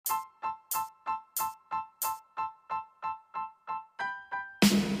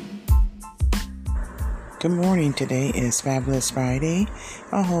Good morning. Today is Fabulous Friday.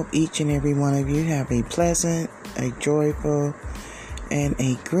 I hope each and every one of you have a pleasant, a joyful, and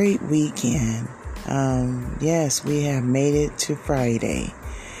a great weekend. Yes, we have made it to Friday.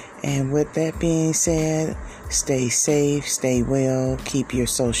 And with that being said, stay safe, stay well, keep your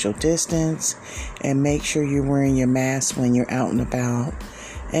social distance, and make sure you're wearing your mask when you're out and about.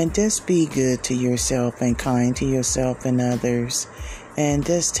 And just be good to yourself and kind to yourself and others. And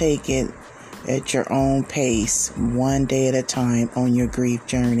just take it at your own pace, one day at a time on your grief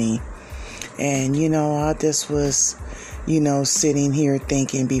journey. And, I just was, sitting here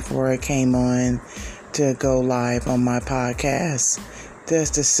thinking before I came on to go live on my podcast,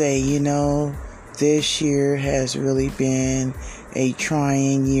 just to say, this year has really been a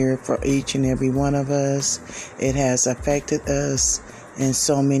trying year for each and every one of us. It has affected us in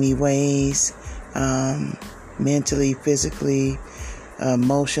so many ways, mentally, physically,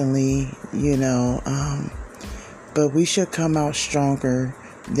 emotionally, but we should come out stronger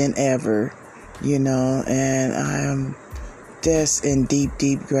than ever, and I'm just in deep,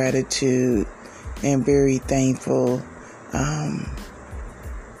 deep gratitude and very thankful, and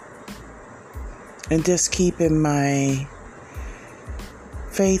just keeping my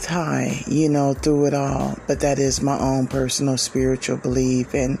faith high, through it all. But that is my own personal spiritual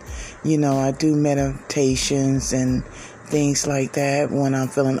belief. And, I do meditations and things like that when I'm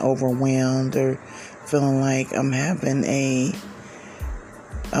feeling overwhelmed or feeling like I'm having a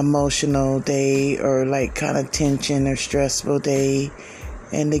emotional day or like kind of tension or stressful day,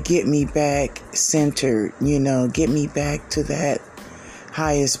 and to get me back centered, get me back to that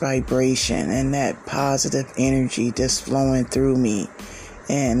highest vibration and that positive energy just flowing through me.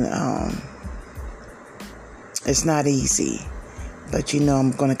 And it's not easy, but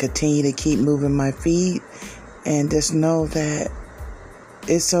I'm going to continue to keep moving my feet. And just know that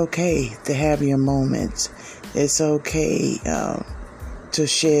it's okay to have your moments. It's okay to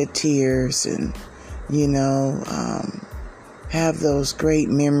shed tears and, have those great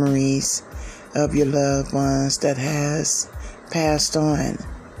memories of your loved ones that has passed on.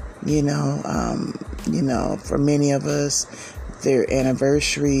 For many of us, their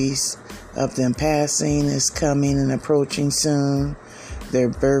anniversaries of them passing is coming and approaching soon. Their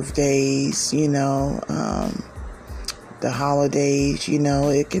birthdays, the holidays,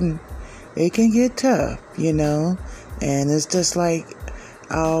 it can get tough, and it's just like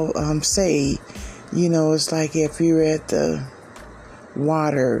I'll say, it's like if you're at the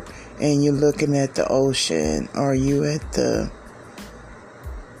water and you're looking at the ocean, or you at the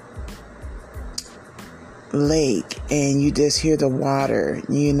lake and you just hear the water,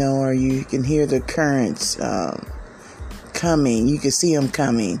 or you can hear the currents coming, you can see them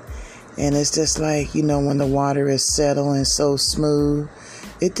coming. And it's just like, when the water is settled and so smooth,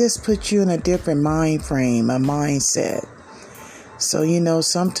 it just puts you in a different mind frame, a mindset. So,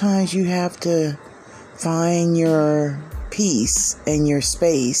 sometimes you have to find your peace and your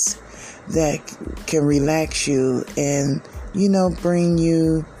space that can relax you and, bring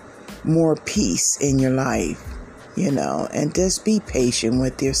you more peace in your life, and just be patient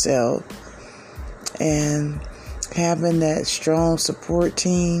with yourself. And having that strong support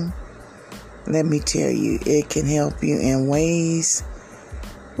team, let me tell you, it can help you in ways.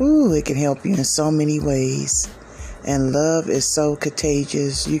 It can help you in so many ways. And love is so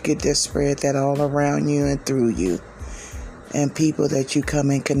contagious. You could just spread that all around you and through you. And people that you come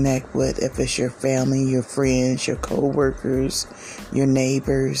and connect with, if it's your family, your friends, your co-workers, your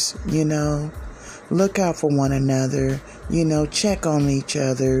neighbors, look out for one another, check on each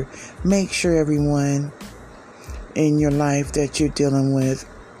other. Make sure everyone in your life that you're dealing with,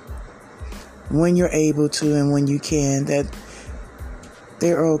 when you're able to and when you can, that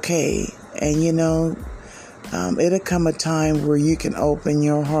they're okay. And it'll come a time where you can open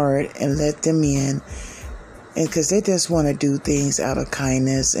your heart and let them in, and because they just want to do things out of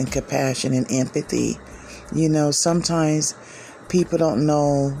kindness and compassion and empathy. Sometimes people don't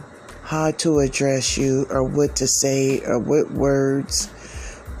know how to address you or what to say or what words,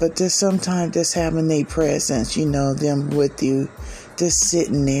 but just sometimes just having their presence, them with you, just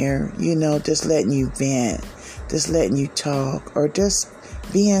sitting there, just letting you vent, just letting you talk, or just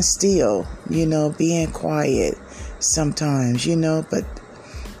being still, being quiet sometimes, but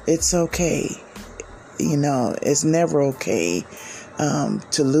it's okay. It's never okay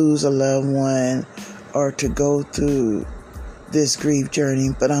to lose a loved one or to go through this grief journey,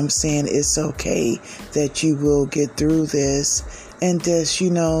 but I'm saying it's okay that you will get through this, and just,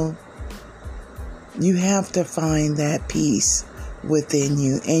 you have to find that peace within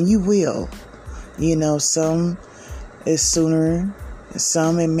you, and you will. Some is sooner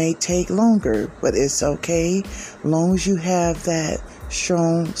Some it may take longer, but it's okay. Long as you have that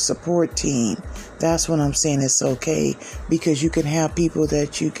strong support team. That's what I'm saying. It's okay, because you can have people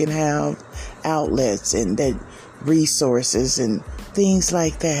that you can have outlets and that resources and things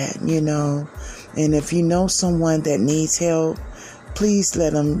like that, And if you know someone that needs help, please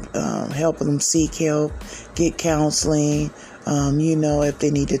let them help them seek help, get counseling. If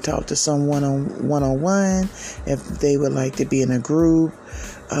they need to talk to someone one-on-one, if they would like to be in a group,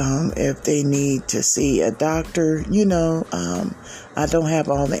 if they need to see a doctor, I don't have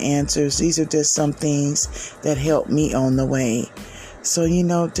all the answers. These are just some things that help me on the way. So,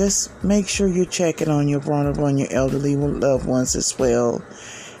 just make sure you're checking on your vulnerable and your elderly loved ones as well.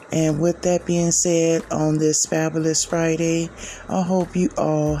 And with that being said, on this Fabulous Friday, I hope you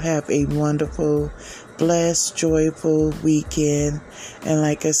all have a wonderful, blessed, joyful weekend. And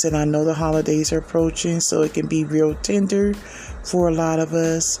like I said, I know the holidays are approaching, so it can be real tender for a lot of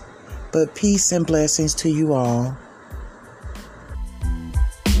us. But peace and blessings to you all.